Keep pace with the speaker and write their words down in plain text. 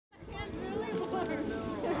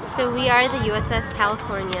So we are the USS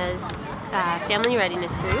California's Family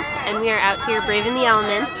Readiness Group, and we are out here braving the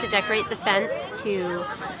elements to decorate the fence to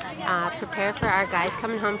prepare for our guys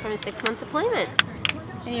coming home from a 6-month deployment.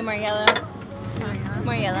 I need more yellow.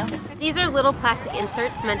 More yellow. These are little plastic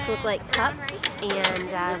inserts meant to look like cups,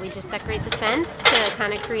 and we just decorate the fence to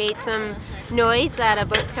kind of create some noise that a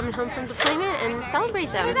boat's coming home from deployment and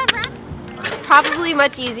celebrate them. It's probably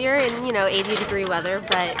much easier in 80-degree weather,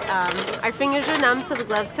 but our fingers are numb, so the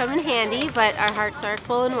gloves come in handy, but our hearts are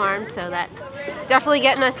full and warm, so that's definitely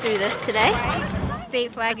getting us through this today.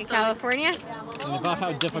 State flag in California. And about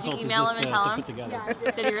how difficult Did you email him and tell him? to put together.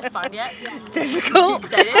 Did he respond yet? Difficult.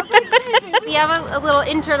 We have a little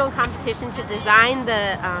internal competition to design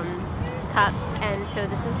the cups, and so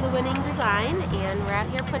this is the winning design, and we're out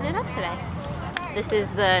here putting it up today. This is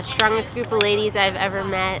the strongest group of ladies I've ever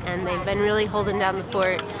met, and they've been really holding down the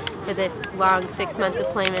fort for this long 6-month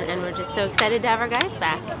deployment, and we're just so excited to have our guys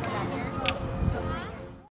back.